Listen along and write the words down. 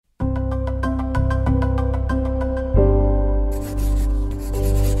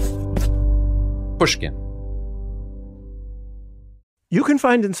Pushkin. You can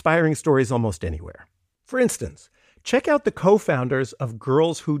find inspiring stories almost anywhere. For instance, check out the co-founders of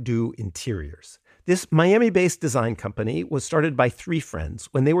Girls Who Do Interiors. This Miami-based design company was started by three friends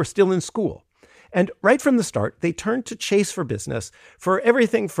when they were still in school. And right from the start, they turned to Chase for Business for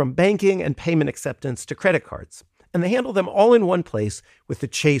everything from banking and payment acceptance to credit cards. And they handle them all in one place with the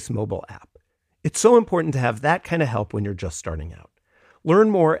Chase mobile app. It's so important to have that kind of help when you're just starting out.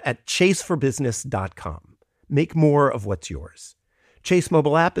 Learn more at chaseforbusiness.com. Make more of what's yours. Chase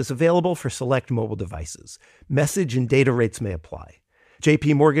mobile app is available for select mobile devices. Message and data rates may apply.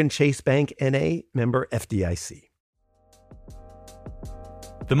 JP Morgan Chase Bank N.A., member FDIC.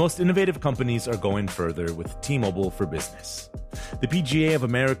 The most innovative companies are going further with T-Mobile for Business. The PGA of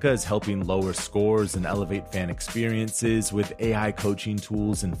America is helping lower scores and elevate fan experiences with AI coaching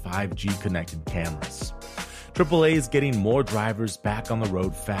tools and 5G connected cameras. AAA is getting more drivers back on the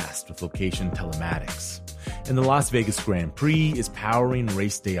road fast with location telematics. And the Las Vegas Grand Prix is powering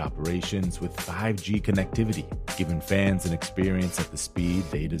race day operations with 5G connectivity, giving fans an experience at the speed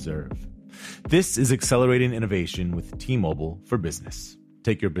they deserve. This is accelerating innovation with T-Mobile for Business.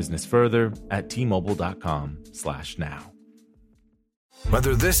 Take your business further at T-Mobile.com/now.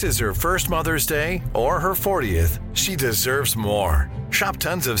 Whether this is her first Mother's Day or her 40th, she deserves more. Shop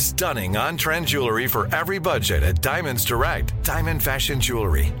tons of stunning on-trend jewelry for every budget at Diamonds Direct. Diamond fashion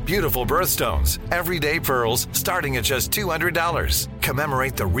jewelry, beautiful birthstones, everyday pearls starting at just $200.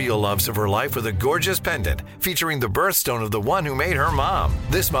 Commemorate the real loves of her life with a gorgeous pendant featuring the birthstone of the one who made her mom.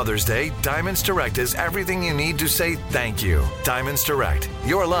 This Mother's Day, Diamonds Direct is everything you need to say thank you. Diamonds Direct,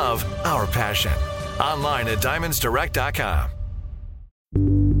 your love, our passion. Online at diamondsdirect.com.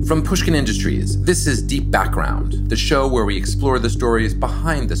 From Pushkin Industries, this is Deep Background, the show where we explore the stories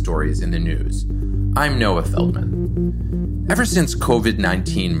behind the stories in the news. I'm Noah Feldman. Ever since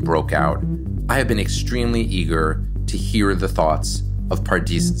COVID-19 broke out, I have been extremely eager to hear the thoughts of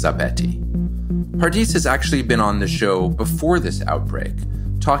Pardis Zabeti. Pardis has actually been on the show before this outbreak,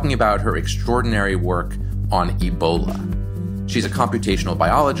 talking about her extraordinary work on Ebola. She's a computational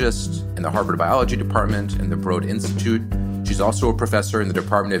biologist in the Harvard Biology Department and the Broad Institute. She's also a professor in the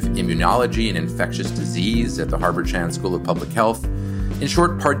Department of Immunology and Infectious Disease at the Harvard Chan School of Public Health. In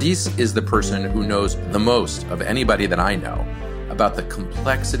short, Pardis is the person who knows the most of anybody that I know about the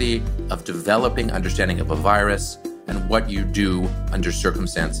complexity of developing understanding of a virus and what you do under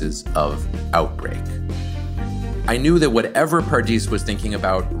circumstances of outbreak. I knew that whatever Pardis was thinking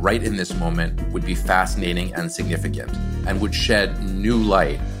about right in this moment would be fascinating and significant and would shed new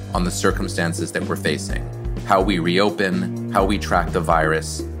light on the circumstances that we're facing. How we reopen, how we track the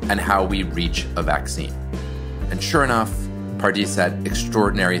virus, and how we reach a vaccine. And sure enough, Pardis had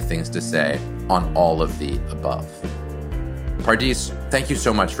extraordinary things to say on all of the above. Pardis, thank you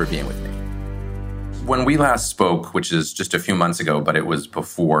so much for being with me. When we last spoke, which is just a few months ago, but it was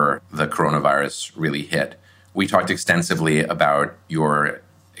before the coronavirus really hit, we talked extensively about your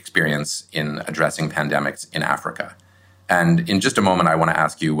experience in addressing pandemics in Africa. And in just a moment, I want to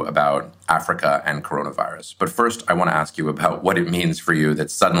ask you about Africa and coronavirus. But first, I want to ask you about what it means for you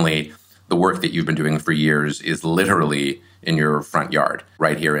that suddenly the work that you've been doing for years is literally in your front yard,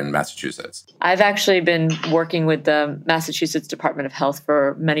 right here in Massachusetts. I've actually been working with the Massachusetts Department of Health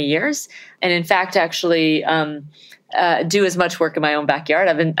for many years. And in fact, actually do as much work in my own backyard.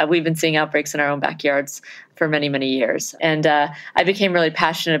 We've been seeing outbreaks in our own backyards for many, many years. And I became really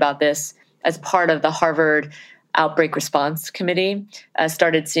passionate about this as part of the Harvard Outbreak Response Committee.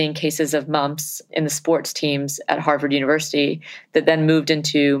 Started seeing cases of mumps in the sports teams at Harvard University that then moved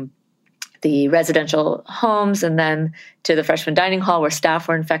into the residential homes and then to the freshman dining hall where staff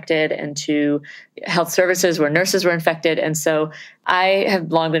were infected and to health services where nurses were infected. And so I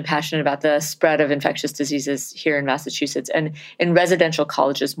have long been passionate about the spread of infectious diseases here in Massachusetts and in residential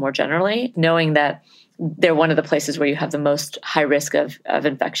colleges more generally, knowing that they're one of the places where you have the most high risk of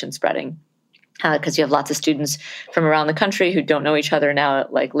infection spreading. Because you have lots of students from around the country who don't know each other now,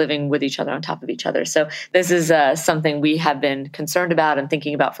 like living with each other on top of each other. So this is something we have been concerned about and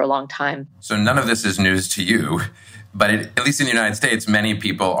thinking about for a long time. So none of this is news to you, but at least in the United States, many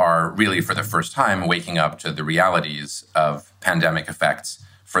people are really for the first time waking up to the realities of pandemic effects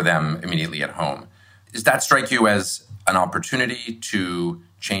for them immediately at home. Does that strike you as an opportunity to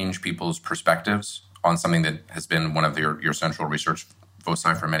change people's perspectives on something that has been one of your central research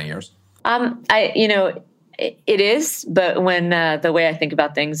foci for many years? It is, but when the way I think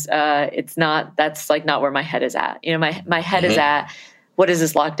about things, it's not. That's like not where my head is at. My head is at what is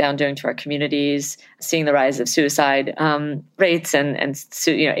this lockdown doing to our communities, seeing the rise of suicide rates and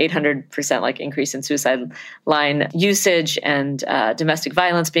 800% like increase in suicide line usage and domestic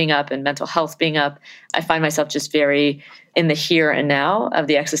violence being up and mental health being up. I find myself just very in the here and now of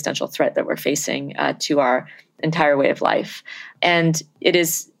the existential threat that we're facing to our entire way of life. And it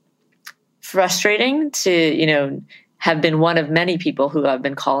is frustrating to, have been one of many people who have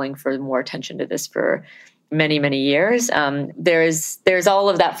been calling for more attention to this for many, many years. There's all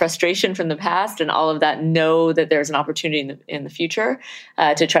of that frustration from the past and all of that know that there's an opportunity in the future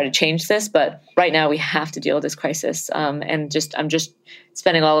to try to change this. But right now we have to deal with this crisis. And I'm just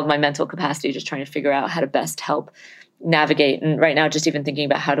spending all of my mental capacity just trying to figure out how to best help navigate. And right now, just even thinking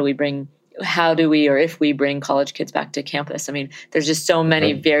about how do we or if we bring college kids back to campus. I mean, there's just so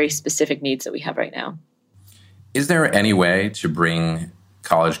many very specific needs that we have right now. Is there any way to bring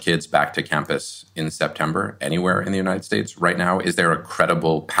college kids back to campus in September anywhere in the United States right now? Is there a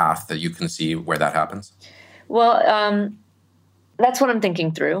credible path that you can see where that happens? Well, that's what I'm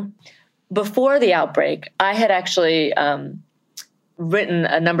thinking through. Before the outbreak, I had actually written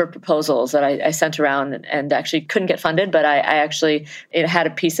a number of proposals that I sent around and actually couldn't get funded, but it had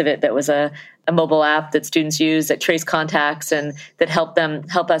a piece of it that was a mobile app that students use that trace contacts and that help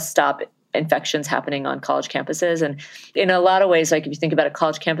us stop infections happening on college campuses. And in a lot of ways, like if you think about it,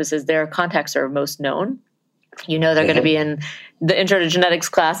 college campuses, their contacts are most known. They're going to be in the intro to genetics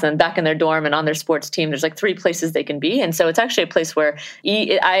class and back in their dorm and on their sports team. There's like 3 places they can be. And so it's actually a place where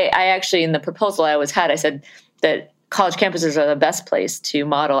I actually, in the proposal I always had, I said that college campuses are the best place to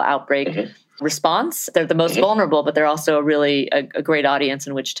model outbreak response. They're the most vulnerable, but they're also really a great audience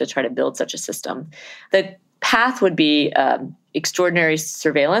in which to try to build such a system. The path would be extraordinary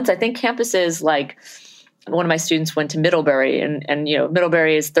surveillance. I think campuses like one of my students went to Middlebury and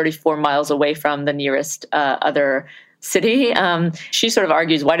Middlebury is 34 miles away from the nearest other city. She sort of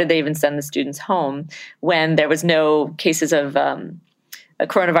argues, why did they even send the students home when there was no cases of a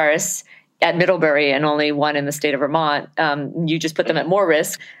coronavirus at Middlebury and only one in the state of Vermont? You just put them at more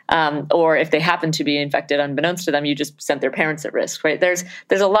risk. Or if they happen to be infected unbeknownst to them, you just sent their parents at risk, right? There's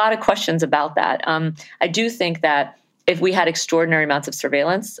a lot of questions about that. I do think that if we had extraordinary amounts of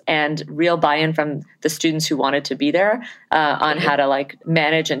surveillance and real buy-in from the students who wanted to be there on how to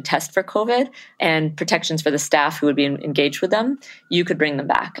manage and test for COVID and protections for the staff who would be engaged with them, you could bring them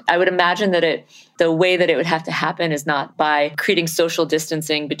back. I would imagine that the way that it would have to happen is not by creating social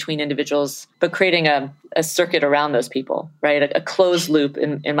distancing between individuals, but creating a circuit around those people, right? A closed loop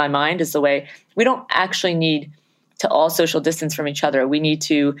in my mind is the way. We don't actually need to all social distance from each other. We need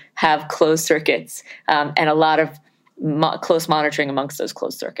to have closed circuits and a lot of close monitoring amongst those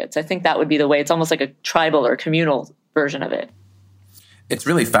closed circuits. I think that would be the way. It's almost like a tribal or communal version of it. It's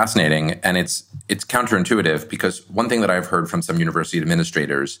really fascinating, and it's counterintuitive because one thing that I've heard from some university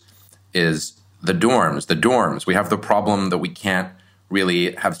administrators is the dorms. We have the problem that we can't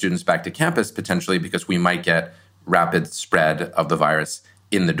really have students back to campus potentially because we might get rapid spread of the virus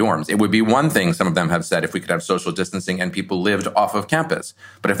in the dorms. It would be one thing, some of them have said, if we could have social distancing and people lived off of campus.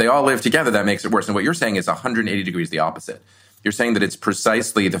 But if they all live together, that makes it worse. And what you're saying is 180 degrees the opposite. You're saying that it's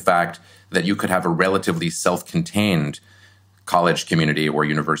precisely the fact that you could have a relatively self-contained college community or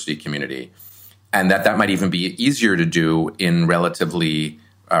university community, and that might even be easier to do in relatively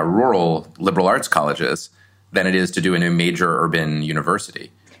rural liberal arts colleges than it is to do in a major urban university.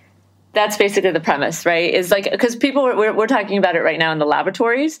 That's basically the premise, right? Is because people, we're talking about it right now in the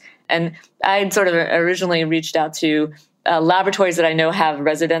laboratories. And I sort of originally reached out to laboratories that I know have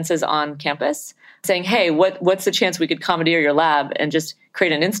residences on campus saying, hey, what's the chance we could commandeer your lab and just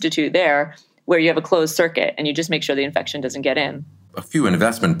create an institute there where you have a closed circuit and you just make sure the infection doesn't get in? A few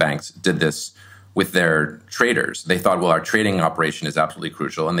investment banks did this with their traders. They thought, well, our trading operation is absolutely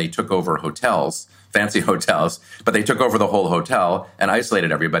crucial. And they took over hotels, fancy hotels, but they took over the whole hotel and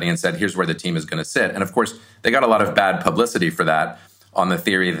isolated everybody and said, here's where the team is going to sit. And of course, they got a lot of bad publicity for that on the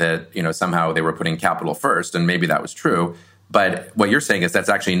theory that, somehow they were putting capital first. And maybe that was true. But what you're saying is that's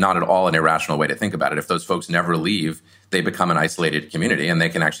actually not at all an irrational way to think about it. If those folks never leave, they become an isolated community and they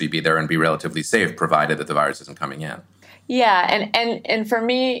can actually be there and be relatively safe, provided that the virus isn't coming in. Yeah. And for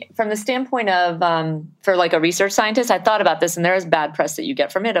me, from the standpoint of, for a research scientist, I thought about this and there is bad press that you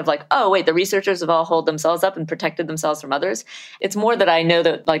get from it of oh, wait, the researchers have all holed themselves up and protected themselves from others. It's more that I know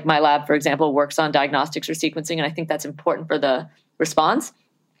that my lab, for example, works on diagnostics or sequencing. And I think that's important for the response.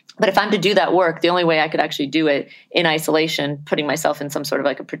 But if I'm to do that work, the only way I could actually do it in isolation, putting myself in some sort of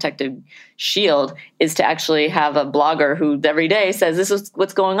a protective shield, is to actually have a blogger who every day says, this is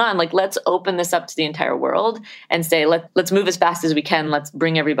what's going on. Let's open this up to the entire world and say, let's move as fast as we can. Let's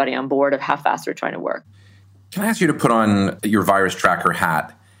bring everybody on board of how fast we're trying to work. Can I ask you to put on your virus tracker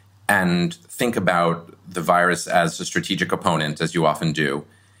hat and think about the virus as a strategic opponent, as you often do?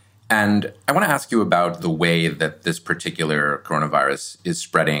 And I want to ask you about the way that this particular coronavirus is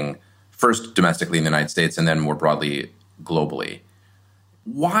spreading, first domestically in the United States and then more broadly globally.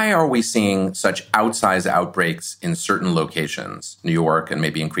 Why are we seeing such outsized outbreaks in certain locations, New York and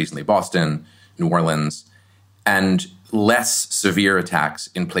maybe increasingly Boston, New Orleans, and less severe attacks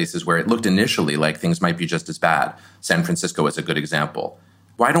in places where it looked initially like things might be just as bad? San Francisco is a good example.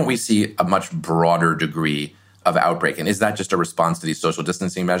 Why don't we see a much broader degree of outbreak? And is that just a response to these social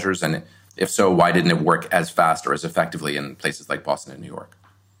distancing measures? And if so, why didn't it work as fast or as effectively in places like Boston and New York?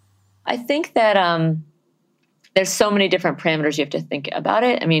 I think that there's so many different parameters you have to think about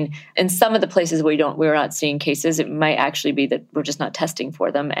it. I mean, in some of the places we're not seeing cases, it might actually be that we're just not testing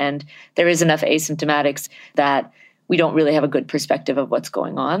for them. And there is enough asymptomatics that we don't really have a good perspective of what's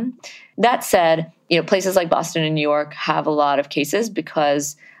going on. That said, places like Boston and New York have a lot of cases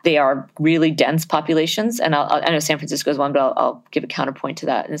because they are really dense populations. And I know San Francisco is one, but I'll give a counterpoint to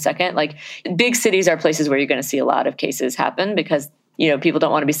that in a second. Like, big cities are places where you're going to see a lot of cases happen because, people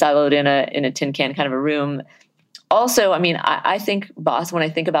don't want to be siloed in a tin can kind of a room. Also, I mean, I think when I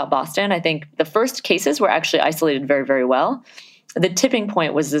think about Boston, I think the first cases were actually isolated very, very well. The tipping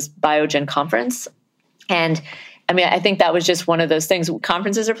point was this Biogen conference. And I mean, I think that was just one of those things.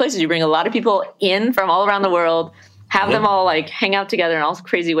 Conferences are places you bring a lot of people in from all around the world, have them all like hang out together in all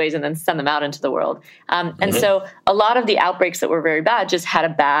crazy ways, and then send them out into the world. And so a lot of the outbreaks that were very bad just had a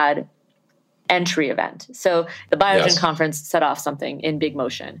bad entry event. So the Biogen conference set off something in big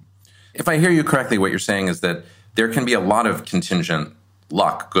motion. If I hear you correctly, what you're saying is that there can be a lot of contingent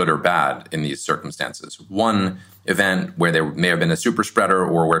luck, good or bad, in these circumstances. One event where there may have been a super spreader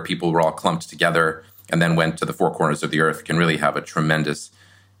or where people were all clumped together and then went to the four corners of the earth can really have a tremendous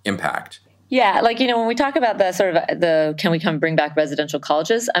impact. Yeah, like, when we talk about can we come bring back residential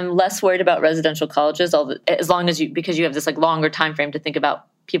colleges, I'm less worried about residential colleges because you have this like longer time frame to think about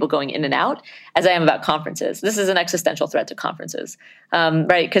people going in and out, as I am about conferences. This is an existential threat to conferences, right?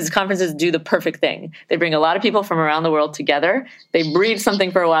 Because conferences do the perfect thing. They bring a lot of people from around the world together. They breed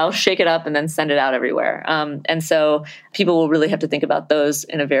something for a while, shake it up, and then send it out everywhere. And so people will really have to think about those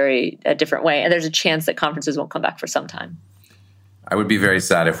in a different way. And there's a chance that conferences won't come back for some time. I would be very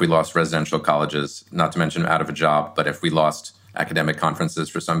sad if we lost residential colleges, not to mention out of a job, but if we lost academic conferences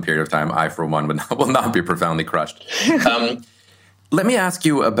for some period of time, I, for one, will not be profoundly crushed. Let me ask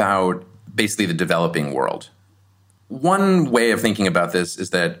you about basically the developing world. One way of thinking about this is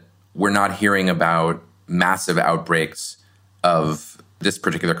that we're not hearing about massive outbreaks of this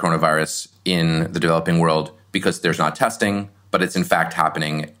particular coronavirus in the developing world because there's not testing, but it's in fact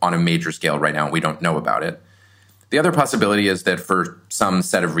happening on a major scale right now, and we don't know about it. The other possibility is that for some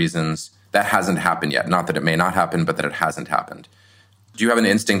set of reasons, that hasn't happened yet. Not that it may not happen, but that it hasn't happened. Do you have an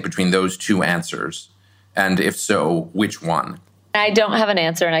instinct between those two answers? And if so, which one? I don't have an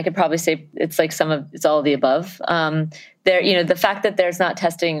answer, and I could probably say it's all of the above. The fact that there's not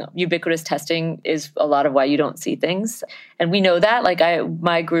testing, ubiquitous testing, is a lot of why you don't see things, and we know that. Like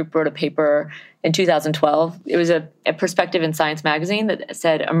my group wrote a paper in 2012. It was a perspective in Science magazine that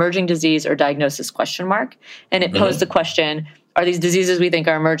said emerging disease or diagnosis ? And it posed the question: are these diseases we think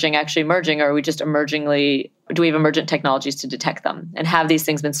are emerging actually emerging, or are we just do we have emergent technologies to detect them? And have these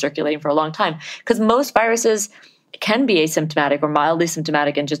things been circulating for a long time? Because most viruses can be asymptomatic or mildly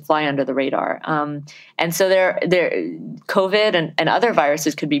symptomatic and just fly under the radar. And so COVID and other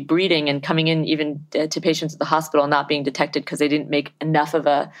viruses could be breeding and coming in even to patients at the hospital and not being detected because they didn't make enough of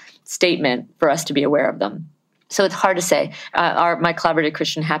a statement for us to be aware of them. So it's hard to say. My collaborator,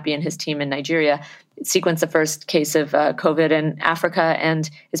 Christian Happy, and his team in Nigeria sequenced the first case of COVID in Africa and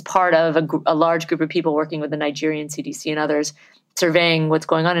is part of a large group of people working with the Nigerian CDC and others, surveying what's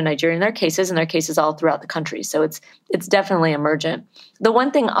going on in Nigeria in their cases all throughout the country. So it's definitely emergent. The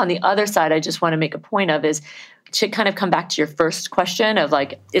one thing on the other side I just want to make a point of is to kind of come back to your first question of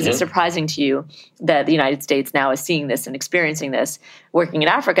like, is it surprising to you that the United States now is seeing this and experiencing this working in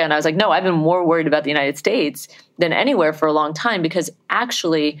Africa? And I was like, no, I've been more worried about the United States than anywhere for a long time, because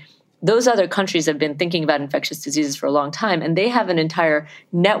actually those other countries have been thinking about infectious diseases for a long time, and they have an entire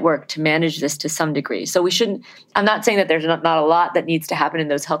network to manage this to some degree. So I'm not saying that there's not a lot that needs to happen in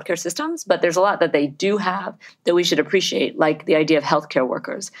those healthcare systems, but there's a lot that they do have that we should appreciate, like the idea of healthcare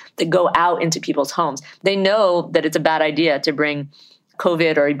workers that go out into people's homes. They know that it's a bad idea to bring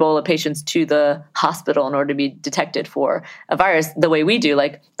COVID or Ebola patients to the hospital in order to be detected for a virus the way we do.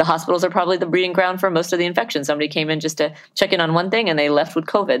 Like, the hospitals are probably the breeding ground for most of the infections. Somebody came in just to check in on one thing and they left with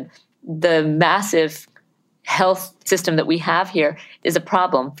COVID. The massive health system that we have here is a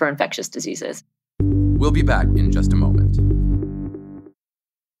problem for infectious diseases. We'll be back in just a moment.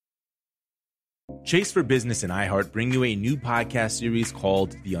 Chase for Business and iHeart bring you a new podcast series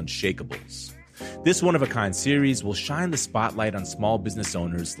called The Unshakables. This one-of-a-kind series will shine the spotlight on small business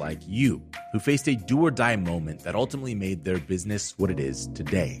owners like you who faced a do-or-die moment that ultimately made their business what it is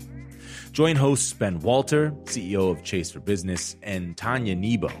today. Join hosts Ben Walter, CEO of Chase for Business, and Tanya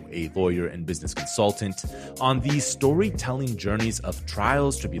Nebo, a lawyer and business consultant, on these storytelling journeys of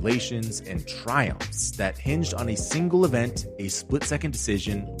trials, tribulations, and triumphs that hinged on a single event, a split-second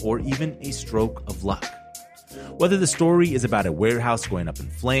decision, or even a stroke of luck. Whether the story is about a warehouse going up in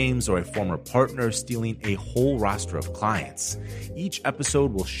flames or a former partner stealing a whole roster of clients, each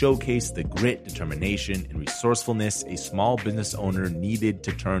episode will showcase the grit, determination, and resourcefulness a small business owner needed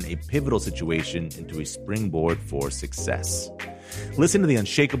to turn a pivotal situation into a springboard for success. Listen to The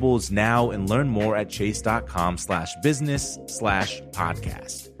Unshakables now and learn more at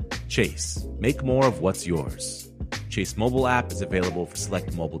chase.com/business/podcast. Chase, make more of what's yours. Chase mobile app is available for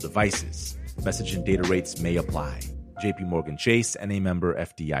select mobile devices. Message and data rates may apply. JP Morgan Chase, N.A. member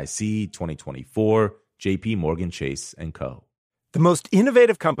FDIC, 2024, JP Morgan Chase & Co. The most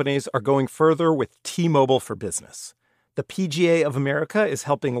innovative companies are going further with T-Mobile for Business. The PGA of America is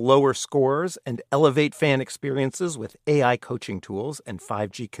helping lower scores and elevate fan experiences with AI coaching tools and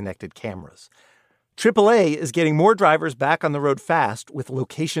 5G connected cameras. AAA is getting more drivers back on the road fast with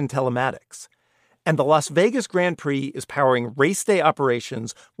location telematics. And the Las Vegas Grand Prix is powering race day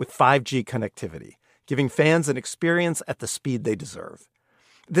operations with 5G connectivity, giving fans an experience at the speed they deserve.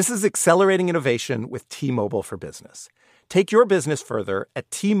 This is accelerating innovation with T-Mobile for Business. Take your business further at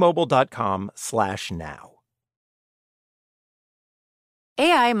T-Mobile.com/now.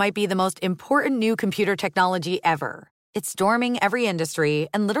 AI might be the most important new computer technology ever. It's storming every industry,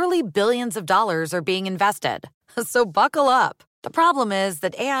 and literally billions of dollars are being invested. So buckle up. The problem is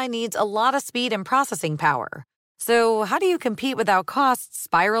that AI needs a lot of speed and processing power. So how do you compete without costs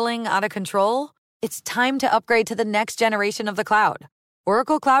spiraling out of control? It's time to upgrade to the next generation of the cloud,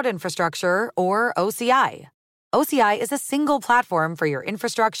 Oracle Cloud Infrastructure, or OCI. OCI is a single platform for your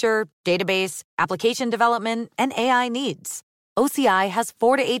infrastructure, database, application development, and AI needs. OCI has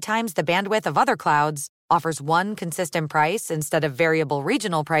 4 to 8 times the bandwidth of other clouds, offers one consistent price instead of variable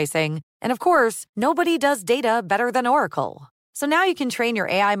regional pricing, and of course, nobody does data better than Oracle. So now you can train your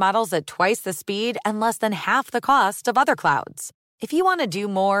AI models at twice the speed and less than half the cost of other clouds. If you want to do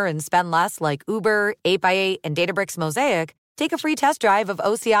more and spend less like Uber, 8x8, and Databricks Mosaic, take a free test drive of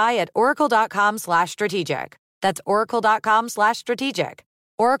OCI at oracle.com/strategic. That's oracle.com/strategic.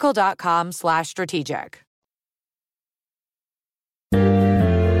 Oracle.com/strategic.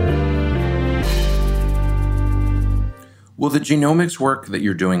 Will the genomics work that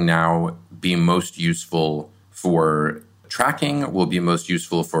you're doing now be most useful for tracking? Will be most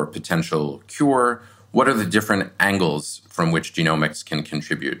useful for potential cure? What are the different angles from which genomics can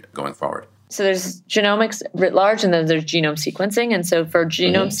contribute going forward? So there's genomics writ large, and then there's genome sequencing. And so for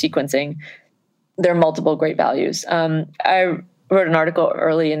genome sequencing, there are multiple great values. I wrote an article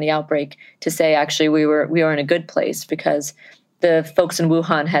early in the outbreak to say actually we were in a good place because the folks in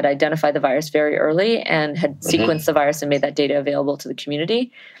Wuhan had identified the virus very early and had sequenced the virus and made that data available to the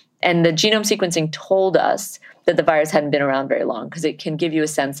community. And the genome sequencing told us that the virus hadn't been around very long because it can give you a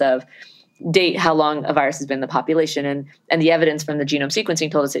sense of date how long a virus has been in the population. And the evidence from the genome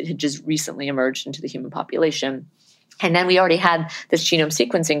sequencing told us it had just recently emerged into the human population. And then we already had this genome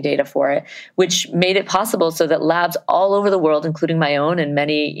sequencing data for it, which made it possible so that labs all over the world, including my own and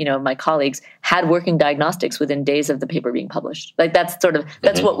many, my colleagues, had working diagnostics within days of the paper being published. Like that's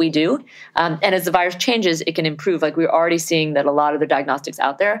what we do. And as the virus changes, it can improve. Like we're already seeing that a lot of the diagnostics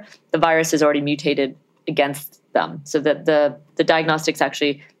out there, the virus is already mutated against them. So that the diagnostics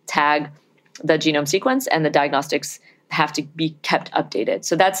actually tag the genome sequence and the diagnostics have to be kept updated.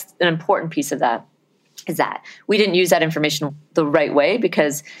 So that's an important piece of that. Is that we didn't use that information the right way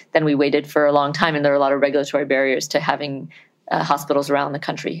because then we waited for a long time and there are a lot of regulatory barriers to having hospitals around the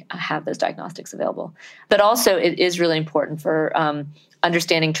country have those diagnostics available. But also it is really important for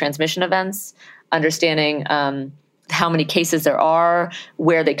understanding transmission events, understanding how many cases there are,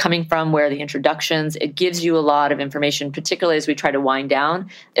 where they're coming from, where are the introductions. It gives you a lot of information, particularly as we try to wind down.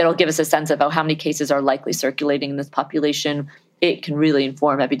 It'll give us a sense of how many cases are likely circulating in this population. It can really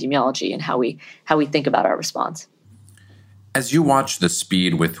inform epidemiology and how we think about our response. As you watch the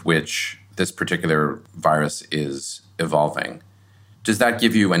speed with which this particular virus is evolving, does that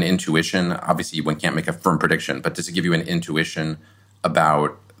give you an intuition? Obviously, one can't make a firm prediction, but does it give you an intuition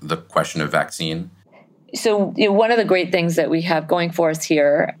about the question of vaccine? So one of the great things that we have going for us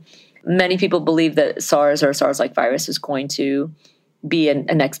here, many people believe that SARS or SARS-like virus is going to be a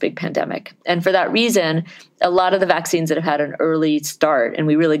next big pandemic. And for that reason, a lot of the vaccines that have had an early start and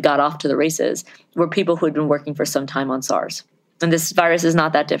we really got off to the races were people who had been working for some time on SARS. And this virus is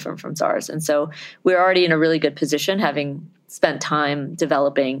not that different from SARS. And so we're already in a really good position, having spent time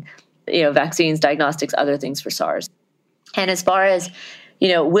developing, vaccines, diagnostics, other things for SARS. And as far as,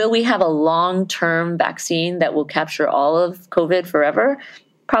 will we have a long-term vaccine that will capture all of COVID forever?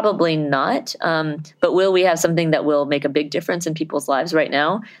 Probably not. But will we have something that will make a big difference in people's lives right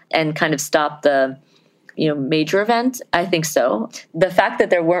now and kind of stop the major event? I think so. The fact that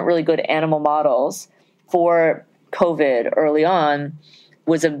there weren't really good animal models for COVID early on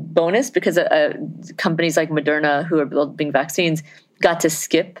was a bonus because companies like Moderna, who are building vaccines, got to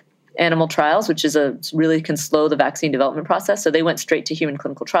skip animal trials, which really can slow the vaccine development process. So they went straight to human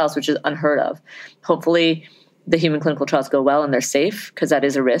clinical trials, which is unheard of. Hopefully, the human clinical trials go well and they're safe, because that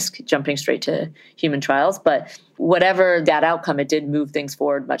is a risk, jumping straight to human trials. But whatever that outcome, it did move things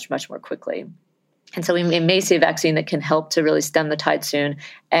forward much, much more quickly. And so we may see a vaccine that can help to really stem the tide soon.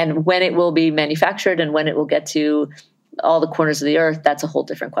 And when it will be manufactured and when it will get to all the corners of the earth, that's a whole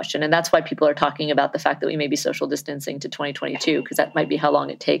different question. And that's why people are talking about the fact that we may be social distancing to 2022, because that might be how long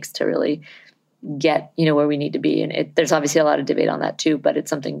it takes to really get, where we need to be. And there's obviously a lot of debate on that too, but it's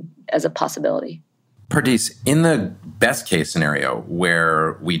something as a possibility. Pardis, in the best case scenario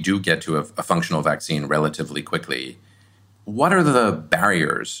where we do get to a functional vaccine relatively quickly, what are the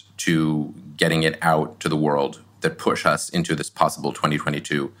barriers to getting it out to the world that push us into this possible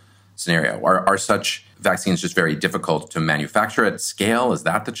 2022 scenario? Are such vaccines just very difficult to manufacture at scale? Is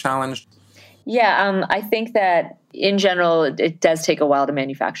that the challenge? Yeah, I think that in general, it does take a while to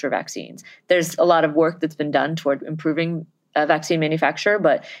manufacture vaccines. There's a lot of work that's been done toward improving vaccine manufacture,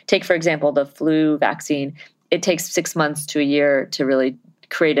 but take, for example, the flu vaccine. It takes 6 months to a year to really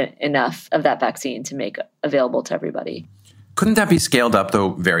create enough of that vaccine to make available to everybody. Couldn't that be scaled up, though,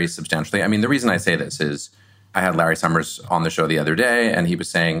 very substantially? I mean, the reason I say this is I had Larry Summers on the show the other day, and he was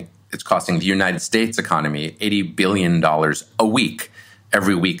saying it's costing the United States economy $80 billion a week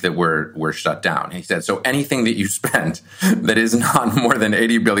every week that we're shut down. And he said, so anything that you spend that is not more than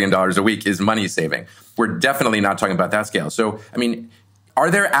 $80 billion a week is money saving. We're definitely not talking about that scale. So, I mean,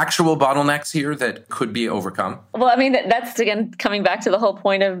 are there actual bottlenecks here that could be overcome? Well, I mean, that's, again, coming back to the whole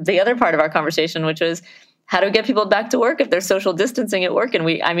point of the other part of our conversation, which was, how do we get people back to work if they're social distancing at work? And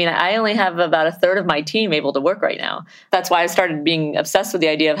I only have about a third of my team able to work right now. That's why I started being obsessed with the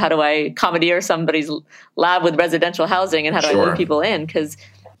idea of how do I commandeer somebody's lab with residential housing and how do I move people in? Because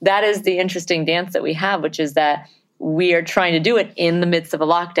that is the interesting dance that we have, which is that we are trying to do it in the midst of a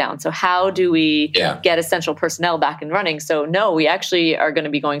lockdown. So how do we get essential personnel back and running? So no, we actually are going to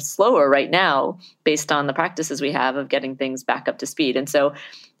be going slower right now based on the practices we have of getting things back up to speed. And so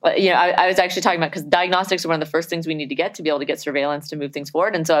I was actually talking about, because diagnostics are one of the first things we need to get to be able to get surveillance to move things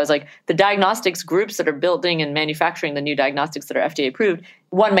forward. And so I was like, the diagnostics groups that are building and manufacturing the new diagnostics that are FDA approved,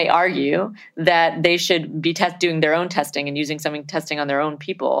 one may argue that they should be doing their own testing and using some testing on their own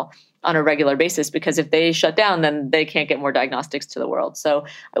people on a regular basis, because if they shut down, then they can't get more diagnostics to the world. So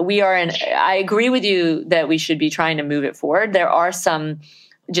I agree with you that we should be trying to move it forward. There are some,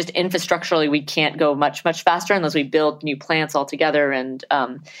 just infrastructurally, we can't go much, much faster unless we build new plants altogether. And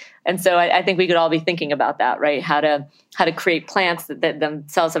so I think we could all be thinking about that, right? How to create plants that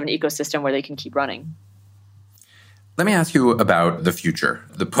themselves have an ecosystem where they can keep running. Let me ask you about the future,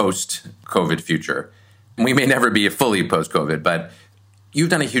 the post-COVID future. We may never be fully post-COVID, but you've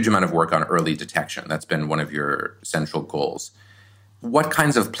done a huge amount of work on early detection. That's been one of your central goals. What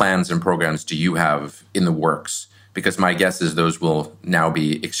kinds of plans and programs do you have in the works? Because my guess is those will now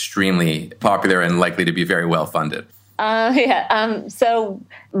be extremely popular and likely to be very well funded. So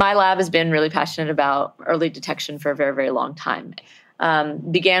my lab has been really passionate about early detection for a very, very long time.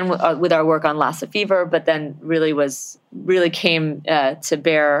 Began with our work on Lassa fever, but then really came to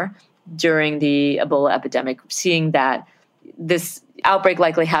bear during the Ebola epidemic, seeing that this outbreak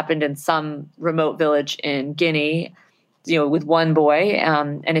likely happened in some remote village in Guinea, with one boy,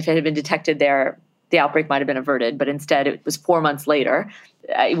 and if it had been detected there, the outbreak might have been averted, but instead it was 4 months later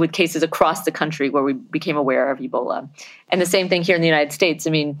with cases across the country where we became aware of Ebola. And the same thing here in the United States. I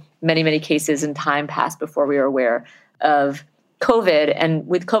mean, many, many cases in time passed before we were aware of COVID. And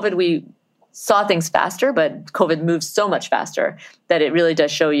with COVID, we saw things faster, but COVID moves so much faster that it really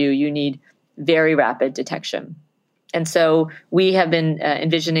does show you need very rapid detection. And so we have been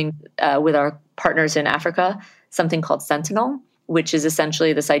envisioning with our partners in Africa something called Sentinel, which is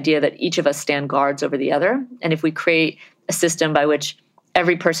essentially this idea that each of us stand guards over the other. And if we create a system by which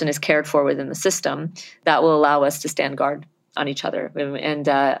every person is cared for within the system, that will allow us to stand guard on each other and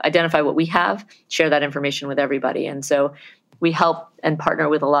identify what we have, share that information with everybody. And so we help and partner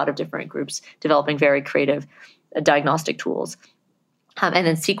with a lot of different groups developing very creative diagnostic tools. And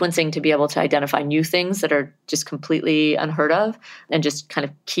then sequencing to be able to identify new things that are just completely unheard of and just kind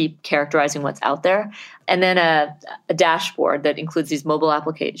of keep characterizing what's out there. And then a dashboard that includes these mobile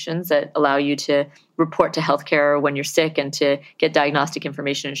applications that allow you to report to healthcare when you're sick and to get diagnostic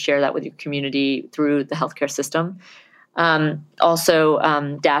information and share that with your community through the healthcare system. Also,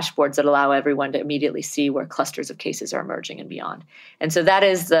 dashboards that allow everyone to immediately see where clusters of cases are emerging and beyond. And so that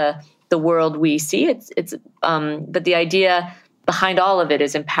is the world we see. But the idea behind all of it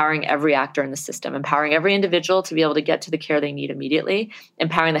is empowering every actor in the system, empowering every individual to be able to get to the care they need immediately,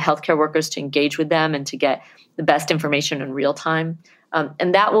 empowering the healthcare workers to engage with them and to get the best information in real time.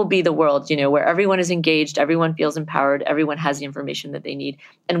 And that will be the world, where everyone is engaged, everyone feels empowered, everyone has the information that they need.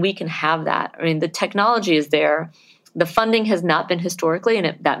 And we can have that. I mean, the technology is there. The funding has not been historically,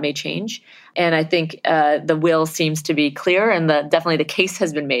 and that may change. And I think the will seems to be clear, and definitely the case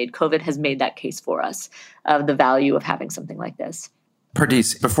has been made. COVID has made that case for us of the value of having something like this.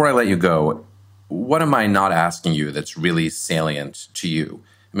 Pardis, before I let you go, what am I not asking you that's really salient to you?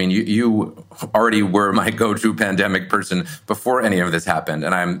 I mean, you already were my go-to pandemic person before any of this happened,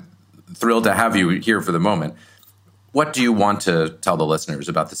 and I'm thrilled to have you here for the moment. What do you want to tell the listeners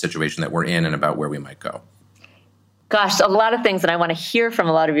about the situation that we're in and about where we might go? Gosh, a lot of things that I want to hear from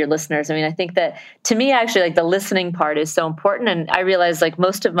a lot of your listeners. I mean, I think that to me, actually, the listening part is so important. And I realize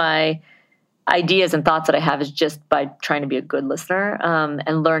most of my ideas and thoughts that I have is just by trying to be a good listener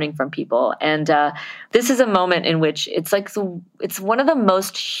and learning from people. And this is a moment in which it's one of the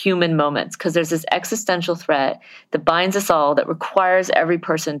most human moments because there's this existential threat that binds us all, that requires every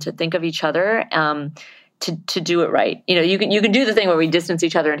person to think of each other, to do it right. You can do the thing where we distance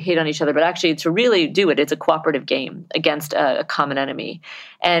each other and hate on each other, but actually to really do it, it's a cooperative game against a common enemy.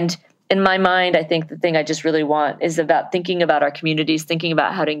 And in my mind, I think the thing I just really want is about thinking about our communities, thinking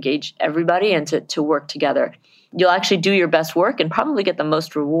about how to engage everybody and to work together. You'll actually do your best work and probably get the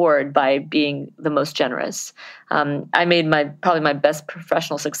most reward by being the most generous. I made probably my best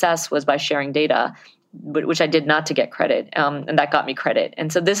professional success was by sharing data, which I did not to get credit, and that got me credit.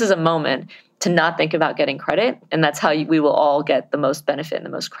 And so this is a moment to not think about getting credit, and that's how we will all get the most benefit and the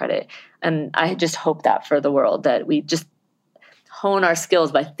most credit. And I just hope that for the world, that we just hone our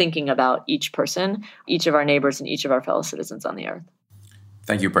skills by thinking about each person, each of our neighbors, and each of our fellow citizens on the earth.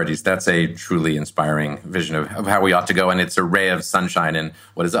 Thank you, Pardis. That's a truly inspiring vision of how we ought to go, and it's a ray of sunshine in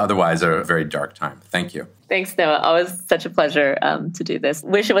what is otherwise a very dark time. Thank you. Thanks, Noah. Always such a pleasure to do this.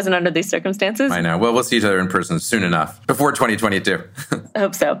 Wish it wasn't under these circumstances. I know. Well, we'll see each other in person soon enough, before 2022. I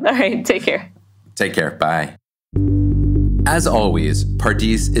hope so. All right. Take care. Take care. Bye. As always,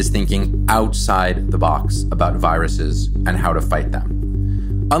 Pardis is thinking outside the box about viruses and how to fight them.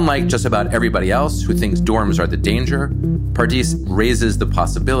 Unlike just about everybody else who thinks dorms are the danger, Pardis raises the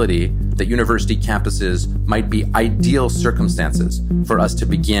possibility that university campuses might be ideal circumstances for us to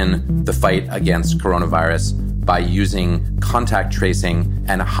begin the fight against coronavirus by using contact tracing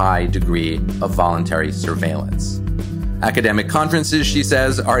and a high degree of voluntary surveillance. Academic conferences, she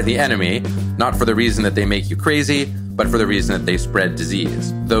says, are the enemy, not for the reason that they make you crazy, but for the reason that they spread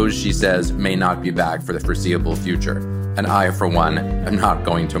disease. Those, she says, may not be back for the foreseeable future. And I, for one, am not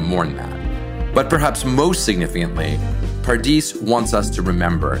going to mourn that. But perhaps most significantly, Pardis wants us to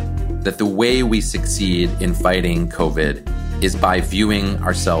remember that the way we succeed in fighting COVID is by viewing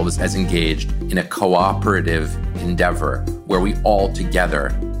ourselves as engaged in a cooperative endeavor where we all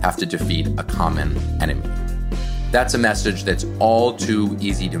together have to defeat a common enemy. That's a message that's all too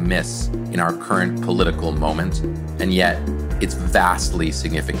easy to miss in our current political moment, and yet it's vastly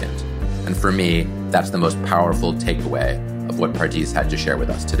significant. And for me, that's the most powerful takeaway of what Pardis had to share with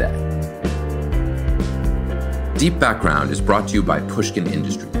us today. Deep Background is brought to you by Pushkin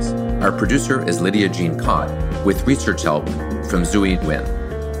Industries. Our producer is Lydia Jean Cott, with research help from Zui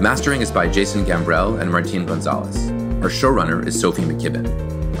Nguyen. Mastering is by Jason Gambrell and Martin Gonzalez. Our showrunner is Sophie McKibben.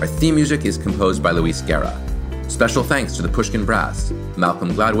 Our theme music is composed by Luis Guerra. Special thanks to the Pushkin Brass,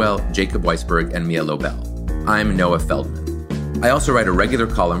 Malcolm Gladwell, Jacob Weisberg, and Mia Lobel. I'm Noah Feldman. I also write a regular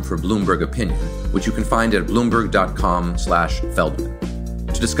column for Bloomberg Opinion, which you can find at bloomberg.com/Feldman.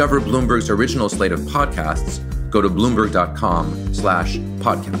 To discover Bloomberg's original slate of podcasts, go to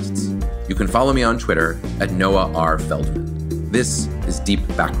bloomberg.com/podcasts. You can follow me on Twitter at Noah R. Feldman. This is Deep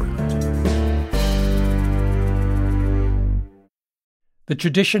Background. The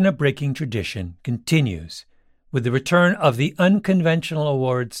tradition of breaking tradition continues with the return of the Unconventional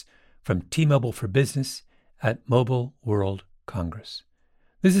Awards from T-Mobile for Business at Mobile World Congress.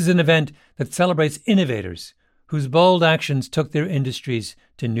 This is an event that celebrates innovators whose bold actions took their industries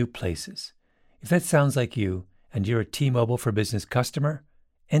to new places. If that sounds like you and you're a T-Mobile for Business customer,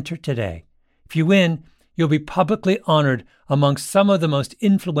 enter today. If you win, you'll be publicly honored amongst some of the most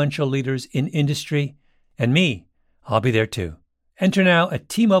influential leaders in industry. And me, I'll be there too. Enter now at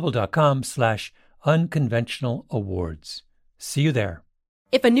T-Mobile.com/unconventional awards. See you there.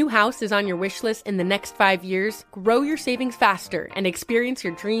 If a new house is on your wish list in the next 5 years, grow your savings faster and experience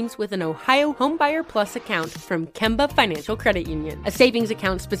your dreams with an Ohio Homebuyer Plus account from Kemba Financial Credit Union. A savings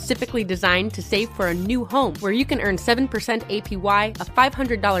account specifically designed to save for a new home, where you can earn 7% APY, a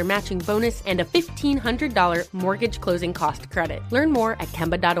 $500 matching bonus, and a $1,500 mortgage closing cost credit. Learn more at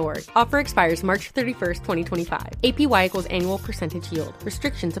Kemba.org. Offer expires March 31st, 2025. APY equals annual percentage yield.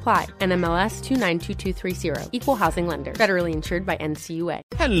 Restrictions apply. NMLS 292230. Equal housing lender. Federally insured by NCUA.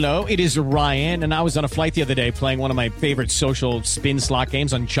 Hello, it is Ryan, and I was on a flight the other day playing one of my favorite social spin slot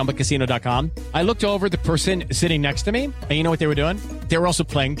games on ChumbaCasino.com. I looked over at the person sitting next to me, and you know what they were doing? They were also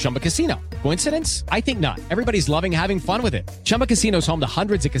playing Chumba Casino. Coincidence? I think not. Everybody's loving having fun with it. Chumba Casino is home to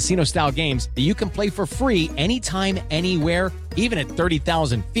hundreds of casino-style games that you can play for free anytime, anywhere, even at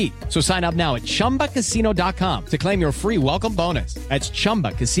 30,000 feet. So sign up now at ChumbaCasino.com to claim your free welcome bonus. That's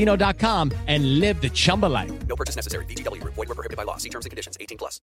ChumbaCasino.com and live the Chumba life. No purchase necessary. VGW. Void where prohibited by law. See terms and conditions. 18+.